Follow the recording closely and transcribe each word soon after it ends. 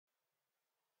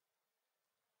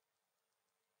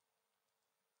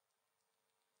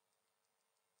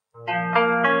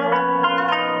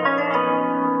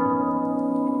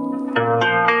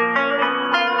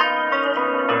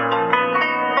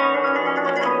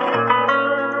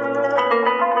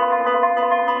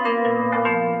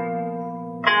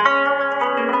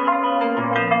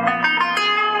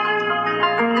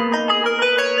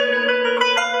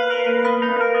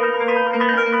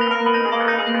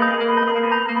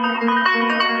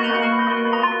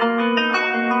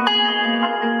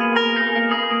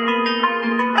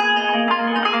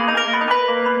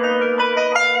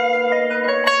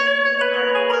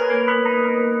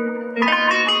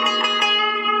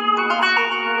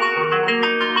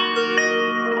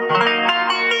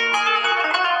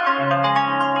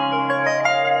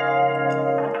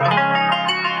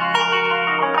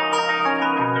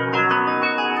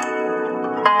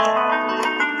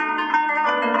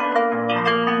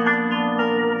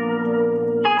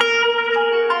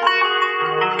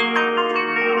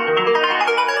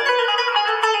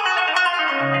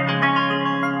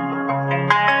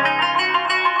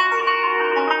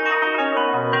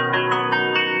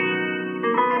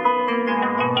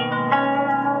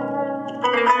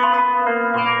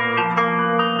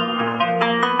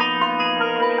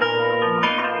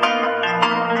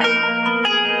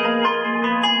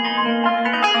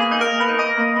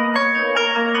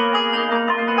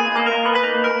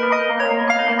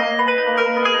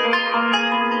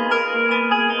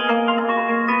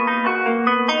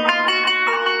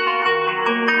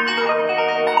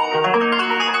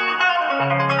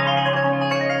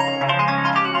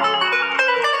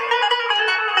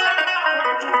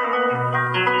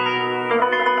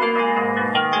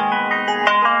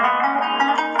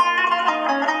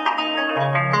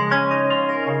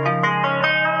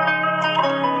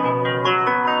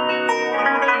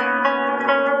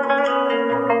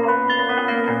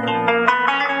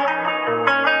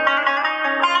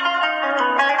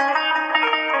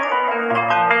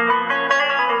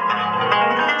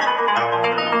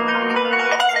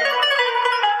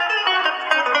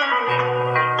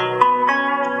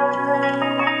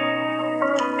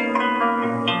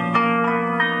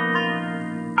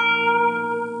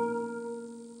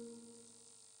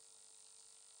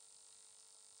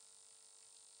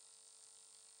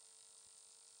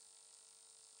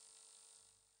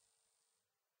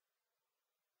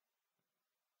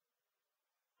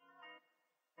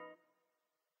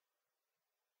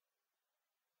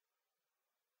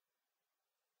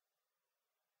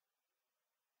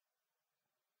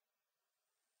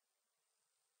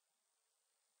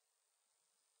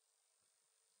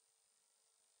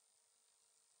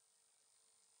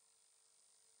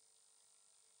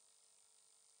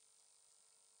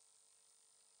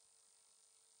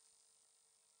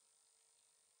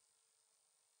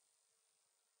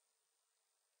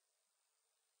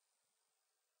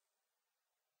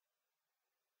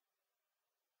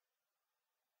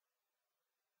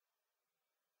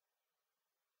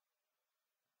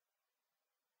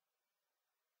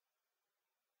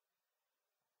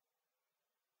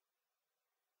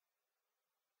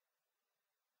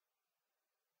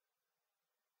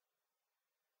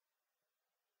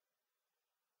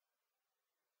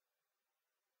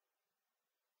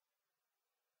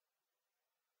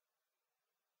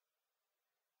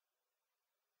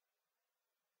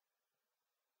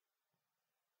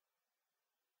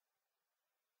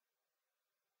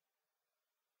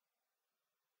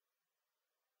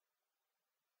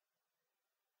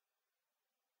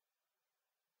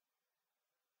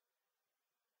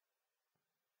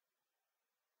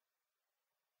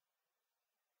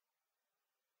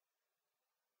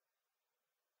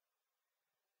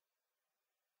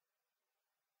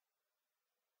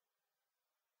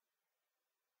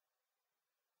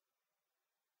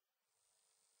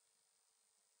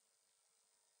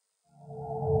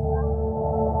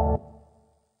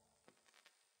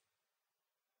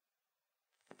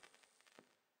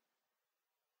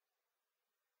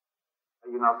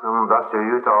Aynasında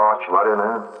söğüt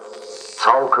ağaçlarını,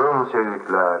 salkım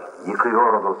söğütler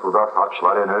yıkıyordu suda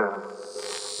saçlarını.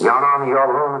 Yanan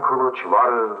yalın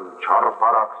kılıçları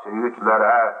çarparak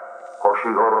söğütlere,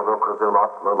 koşuyordu kızıl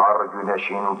atlılar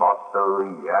güneşin battığı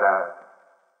yere.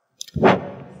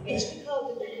 Geç mi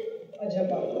kaldık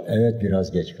acaba? Evet,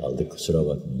 biraz geç kaldık, kusura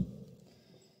bakmayın.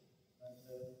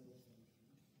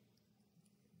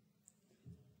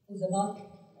 O zaman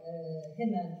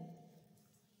hemen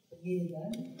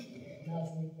yeniden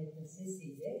Nazım HİKMET'in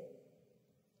sesiyle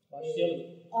başlayalım.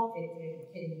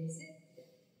 Affettirelim kendimizi.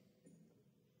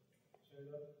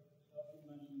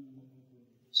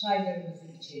 Çaylarımızı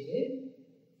içelim.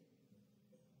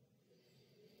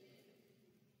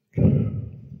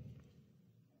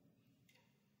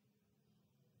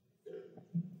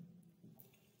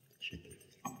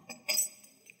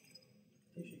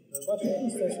 Başlayalım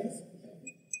isterseniz.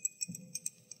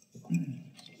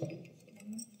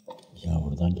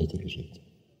 Yağmurdan getirecektim.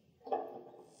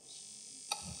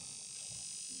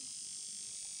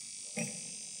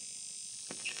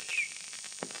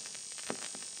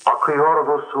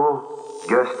 Akıyordu su,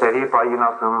 gösterip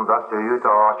aynasında söğüt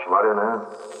ağaçlarını.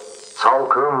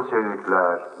 Salkım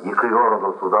söğütler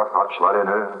yıkıyordu suda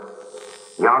saçlarını.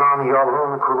 Yanan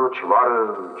yalın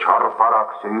kılıçları çarparak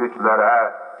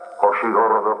söğütlere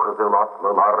koşuyordu kızıl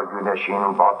atlılar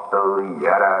güneşin battığı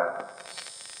yere.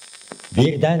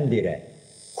 Birdenbire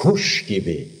kuş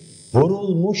gibi,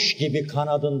 vurulmuş gibi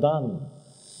kanadından,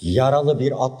 yaralı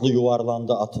bir atlı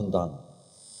yuvarlandı atından.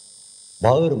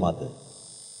 Bağırmadı,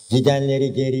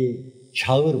 gidenleri geri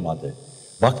çağırmadı.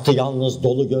 Baktı yalnız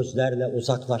dolu gözlerle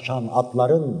uzaklaşan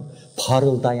atların,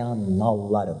 parıldayan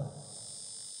nallarına.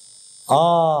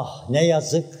 Ah ne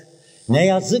yazık, ne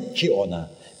yazık ki ona.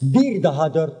 Bir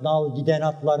daha 4 nal giden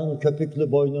atların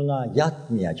köpüklü boynuna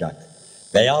yatmayacak.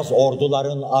 Beyaz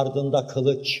orduların ardında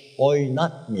kılıç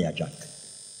oynatmayacak.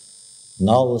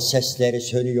 Nal sesleri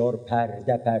sönüyor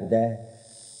perde perde.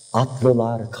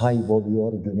 Atlılar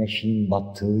kayboluyor güneşin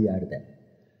battığı yerde.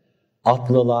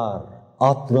 Atlılar,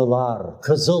 atlılar,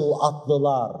 kızıl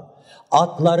atlılar.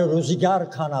 Atları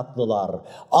rüzgar kanatlılar.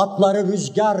 Atları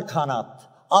rüzgar kanat.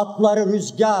 Atları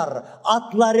rüzgar,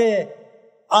 atları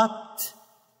at.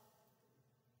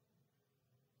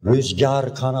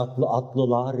 Rüzgar kanatlı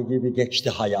atlılar gibi geçti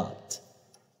hayat.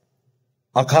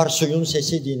 Akarsuyun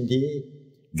sesi dindi,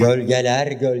 gölgeler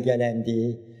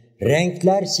gölgelendi,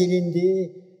 renkler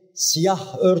silindi,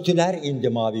 siyah örtüler indi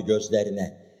mavi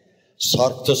gözlerine.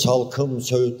 Sarktı salkım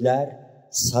söğütler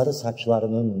sarı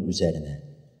saçlarının üzerine.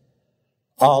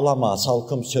 Ağlama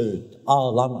salkım söğüt,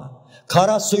 ağlama.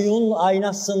 Kara suyun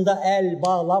aynasında el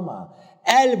bağlama,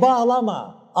 el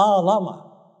bağlama,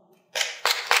 ağlama.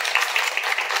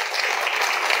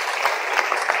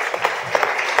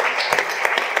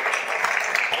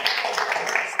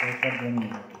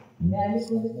 Değerli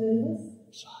konuklarımız,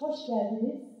 hoş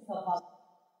geldiniz.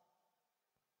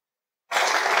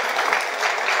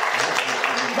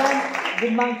 Ben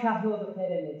Gilman Kahyaoğlu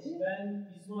Peremeci. Ben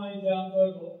İsmail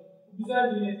Törtop. Bu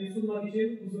güzel dinletiyi sunmak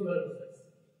için huzurlarınızdayız.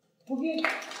 Bugün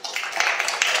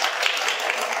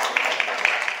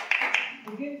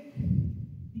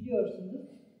biliyorsunuz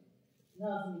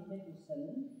Nazım HİKMET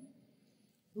Usta'nın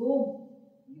doğum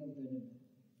yıl dönümü.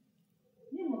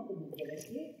 Ne mutlu bizlere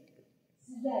ki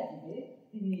sizler gibi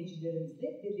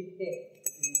dinleyicilerimizle birlikte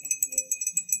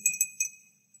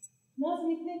Nazım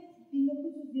HİKMET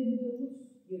 1929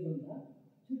 yılında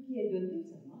Türkiye'ye döndüğü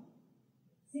zaman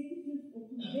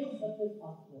 835 satır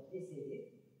adlı eseri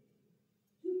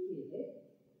Türkiye'de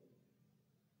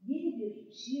yeni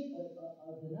bir şiir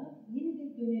adına yeni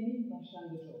bir dönemin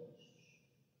başlangıcı olmuştur.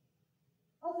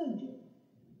 Az önce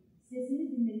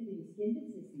sesini dinlettiğimiz, kendi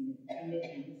sesini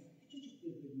dinlettiğimiz küçücük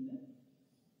bir bölümü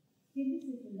kendi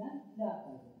sesinden plak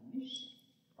kaydedilmiş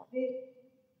ve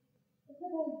o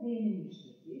kadar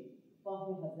beğenilmiştir ki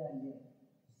Bahri Hazer'le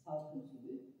Salkım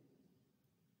Söğüt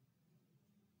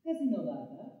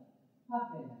gazinolarda,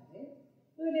 kahvelerde,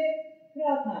 böyle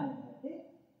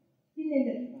kıraathanelerde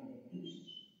dinlenir hale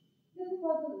gelmiştir. Ve bu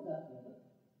fazla uzatmadık.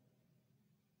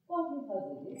 Bahri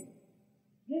Hazer'i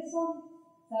ressam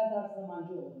Serdar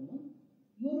Samancıoğlu'nun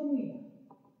yorumuyla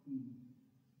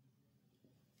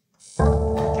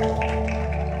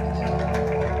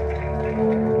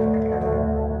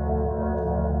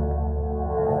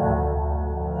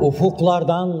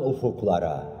Ufuklardan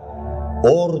ufuklara,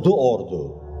 ordu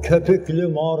ordu, köpüklü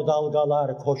mor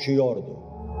dalgalar koşuyordu.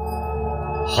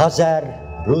 Hazer,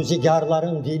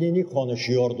 rüzgarların dilini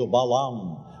konuşuyordu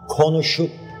balam,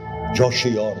 konuşup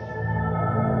coşuyordu.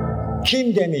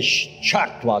 Kim demiş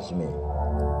çark vazmi?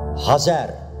 Hazer,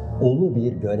 ulu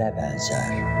bir göle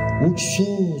benzer.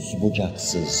 Uçsuz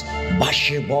bucaksız,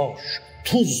 başıboş,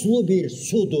 tuzlu bir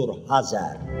sudur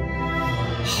Hazer.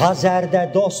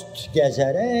 Hazer'de dost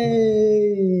gezer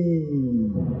ey,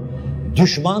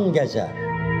 düşman gezer.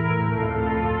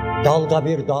 Dalga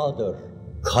bir dağdır,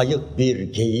 kayık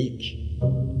bir geyik.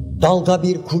 Dalga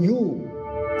bir kuyu,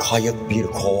 kayık bir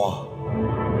kova.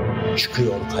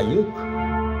 Çıkıyor kayık,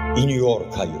 iniyor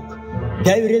kayık.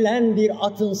 Devrilen bir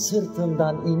atın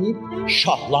sırtından inip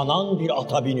şahlanan bir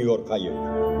ata biniyor kayık.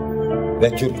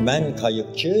 Ve Türkmen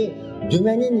kayıkçı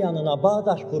dümenin yanına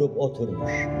bağdaş kurup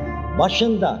oturmuş.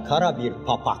 Başında kara bir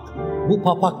papak. Bu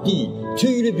papak değil,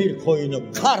 tüylü bir koyunu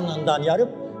karnından yarıp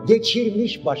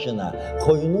geçirmiş başına.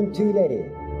 Koyunun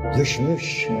tüyleri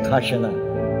düşmüş kaşına.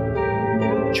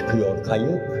 Çıkıyor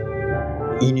kayık,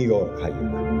 iniyor kayık.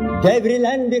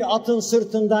 Devrilen bir atın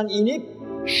sırtından inip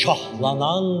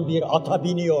şahlanan bir ata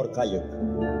biniyor kayık.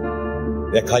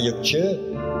 Ve kayıkçı,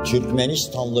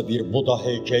 Türkmenistanlı bir Buda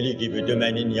heykeli gibi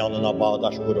dümenin yanına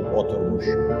bağdaş kurup oturmuş.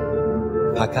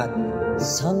 Fakat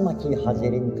sanma ki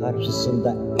Hazer'in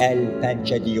karşısında el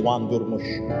pençe divan durmuş.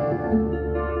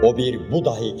 O bir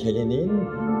Buda heykelinin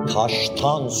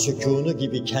taştan sükûnu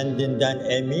gibi kendinden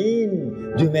emin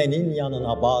dümenin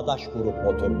yanına bağdaş kurup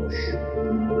oturmuş.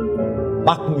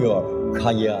 Bakmıyor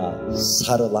kayığa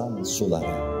sarılan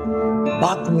sulara,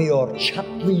 bakmıyor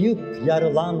çatlayıp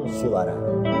yarılan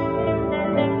sulara.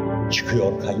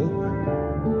 Çıkıyor kayık,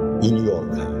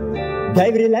 iniyor kayık.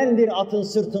 Devrilen bir atın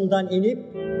sırtından inip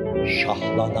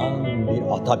şahlanan bir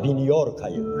ata biniyor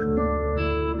kayık.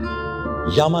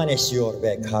 Yaman esiyor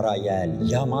be kara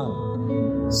yel, yaman.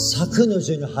 Sakın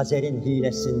özünü Hazer'in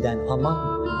hilesinden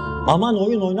aman. Aman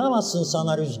oyun oynamazsın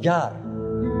sana rüzgar.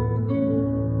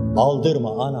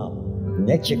 Aldırma anam,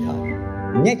 ne çıkar,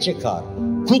 ne çıkar.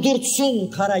 Kudurtsun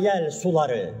kara yel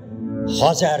suları.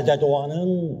 Hazer'de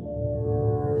doğanın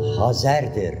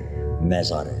Hazer'dir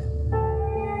mezarı.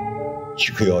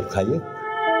 Çıkıyor kayık,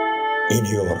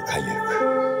 iniyor kayık.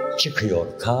 Çıkıyor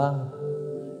ka,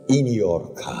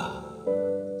 iniyor ka.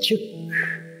 Çık,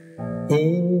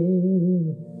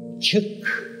 in,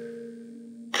 çık.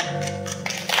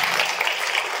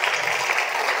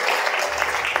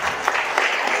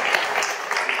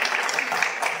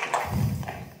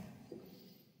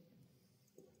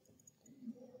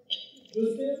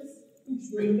 Gösterimiz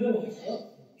 3 bölümden oluşuyor.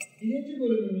 Birinci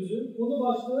bölümümüzün konu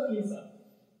başlığı insan.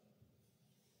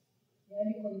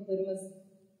 Yani konuklarımız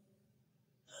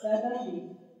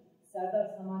Serdar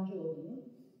Samancıoğlu'nun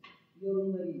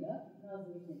yorumlarıyla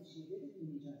Nazım HİKMET şiirleri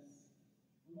dinleyeceğiz.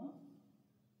 Ama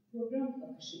program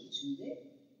akışı içinde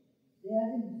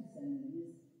değerli müzisyenlerimiz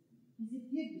bizi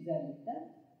bir güzellikten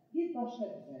bir başka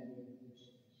güzelliğe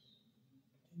götürecektir.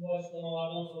 Bu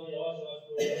açıklamalardan sonra yavaş yavaş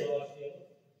programa başlayalım.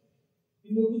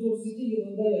 1932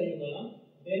 yılında yayınlanan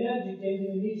Benerci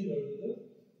kendini niçin öldürdü?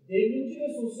 Devrimci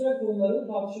ve sosyal konuların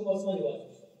tartışılmasına yol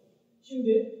açmıştır.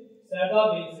 Şimdi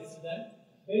Serdar Bey'in sesinden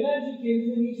Benerci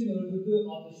kendini niçin öldürdü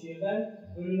adlı şiirden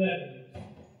bölümler dinliyoruz.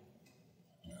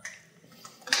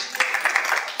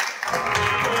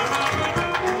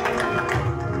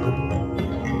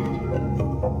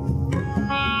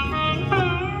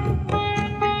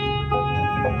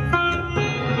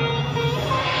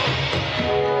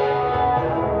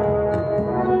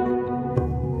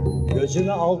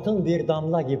 Gözüme altın bir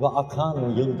damla gibi akan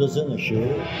yıldızın ışığı,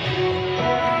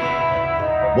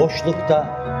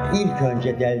 boşlukta ilk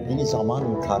önce deldiği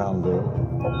zaman karanlığı,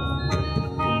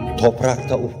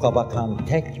 toprakta ufka bakan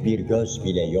tek bir göz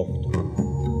bile yoktu.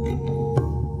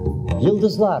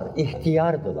 Yıldızlar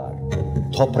ihtiyardılar,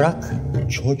 toprak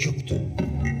çocuktu.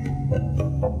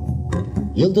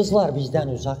 Yıldızlar bizden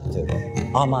uzaktır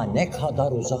ama ne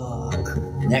kadar uzak,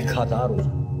 ne kadar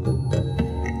uzak.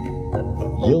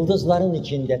 Yıldızların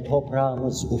içinde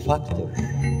toprağımız ufaktır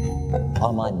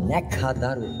ama ne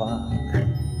kadar ufak,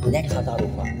 ne kadar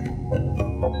ufak.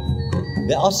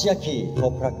 Ve Asya ki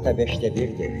toprakta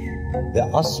 1/5'dir ve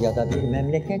Asya'da bir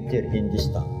memlekettir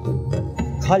Hindistan.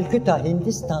 Kalküta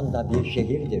Hindistan'da bir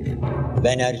şehirdir.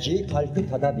 Benerci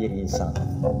Kalküta'da bir insan.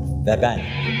 Ve ben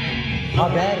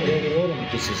haber veriyorum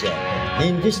ki size,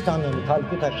 Hindistan'ın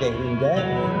Kalküta şehrinde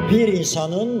bir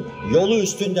insanın yolu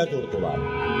üstünde durdular.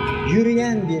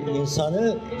 Yürüyen bir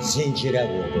insanı zincire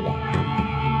vurdular.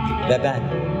 Ve ben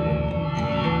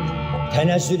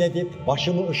tenezzül edip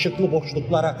başımı ışıklı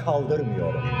boşluklara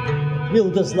kaldırmıyorum.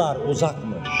 Yıldızlar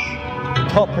uzakmış,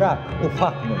 toprak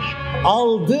ufakmış,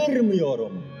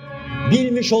 aldırmıyorum.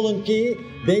 Bilmiş olun ki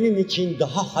benim için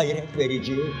daha hayret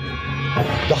verici,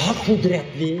 daha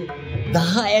kudretli,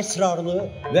 daha esrarlı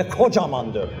ve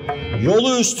kocamandır.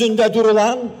 Yolu üstünde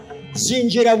durulan,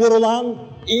 zincire vurulan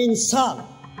insan.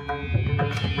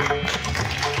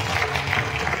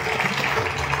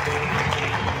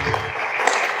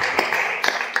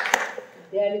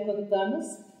 Değerli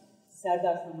konuklarımız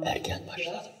Serdar Samancıoğlu. Erken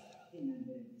başladım.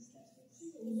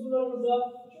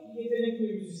 Huzurlarımıza çok yetenekli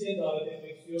bir müzisyeni davet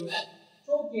etmek istiyorum.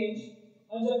 Çok genç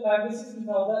ancak perdesiz bir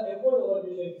tavda ekol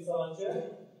olabilecek bir sanatçı.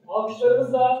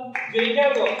 Alkışlarımızla Cenk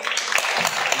Erdoğan.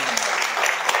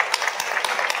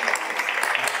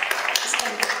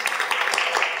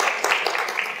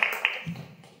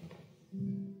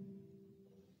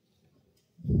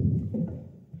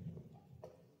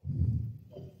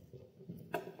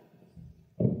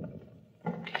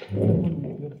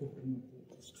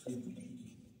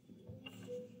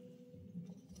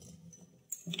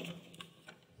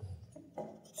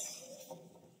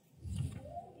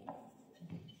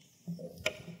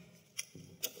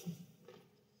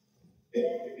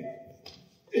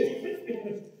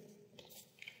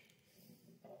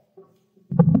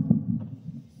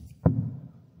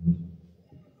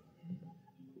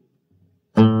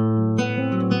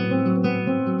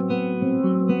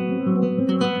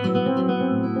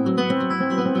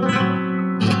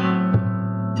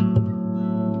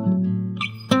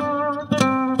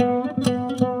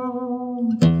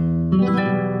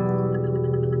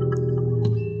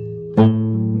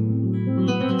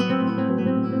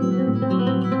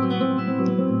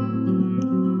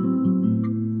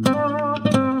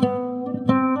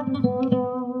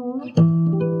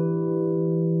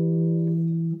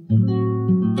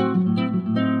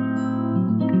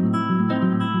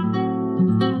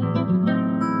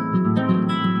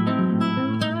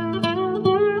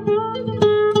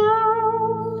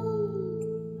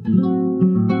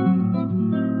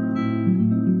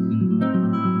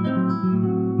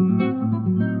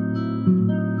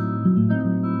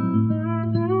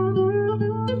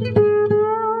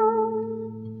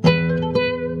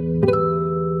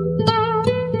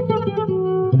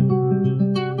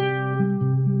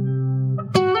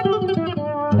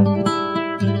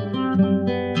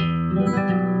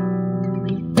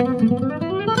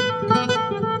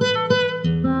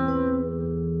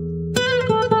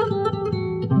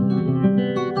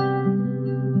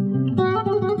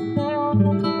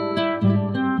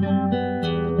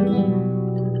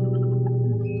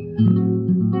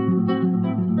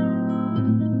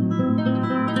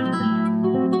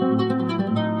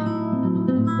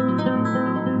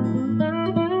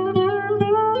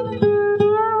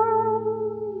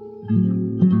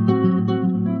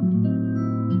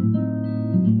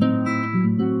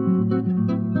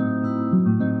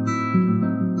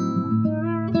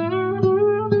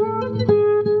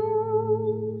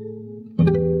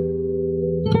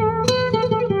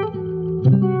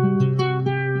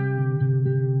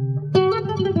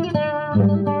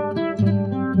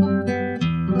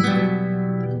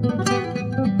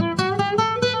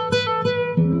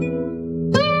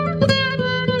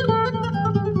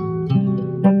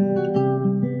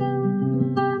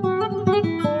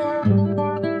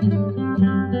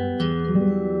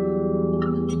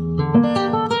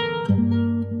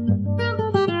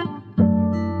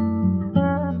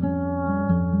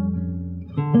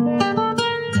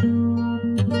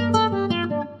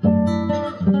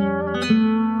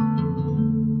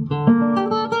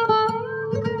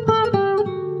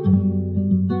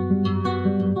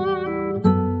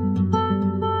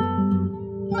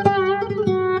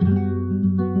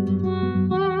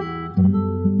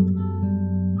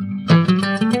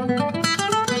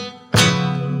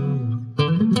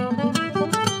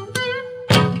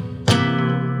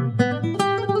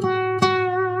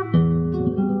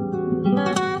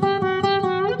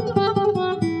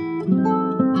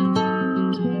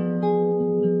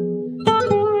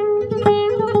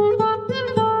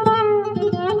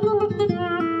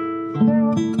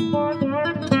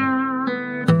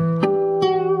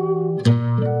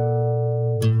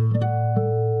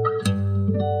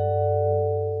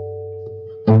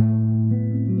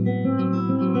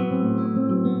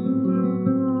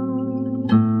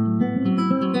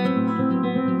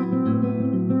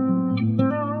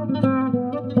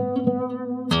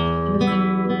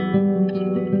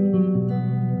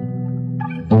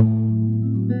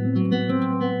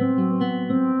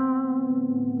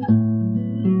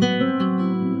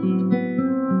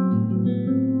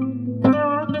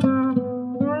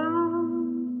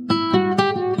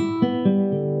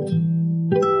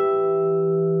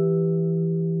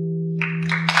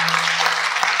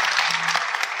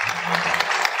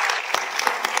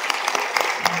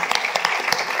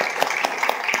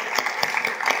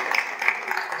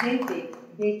 Cenk Bey,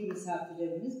 belki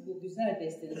misafirlerimiz bu güzel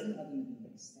bestenizin adını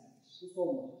bilmek isterler. Bu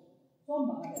son mu? Son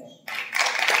mu haber?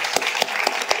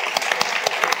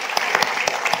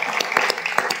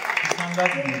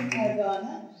 Cenk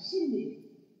Erdoğan'a şimdi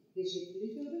teşekkür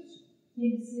ediyoruz.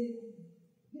 Kendisi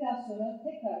biraz sonra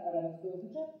tekrar aramızda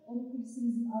olacak. Onu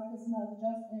kulisimizin arkasına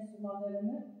alacağız.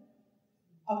 Enstrümanlarını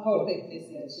akord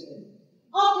etmesi için.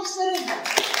 Alkışlarınızla.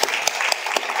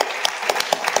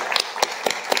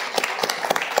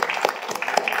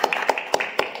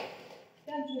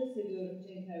 Ben çok seviyorum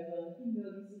Cenk Erdoğan'ı.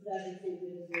 Bilmiyorum sizler de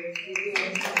sevdiğinizi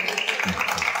seviyorum.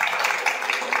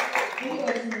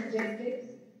 Biliyorsunuz Cenk Bey,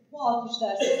 bu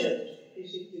alkışlar sizedir.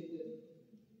 Teşekkür ediyorum.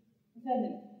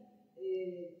 Efendim,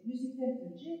 müzikten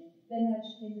önce Beşer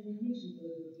kendini niçin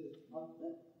öldürdü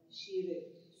adlı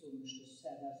şiiri sunmuştu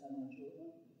Serdar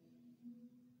Samancıoğlu.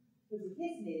 Hızı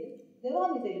kesmeyelim.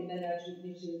 Devam edelim Beşer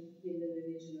niçin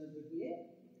kendini niçin öldürdü diye.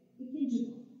 İkinci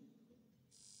konu.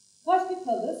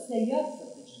 Kaspitalı seyyar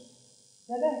satıcı,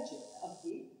 Fenerbahçe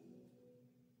aktif,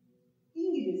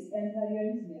 İngiliz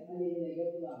emperyalizmi aleyhine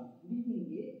yapılan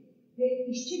mitingi ve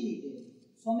işçi lideri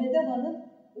Somedeva'nın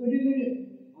ölümünü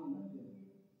anlatıyor.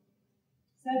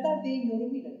 Serdar Bey'in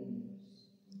yorumuyla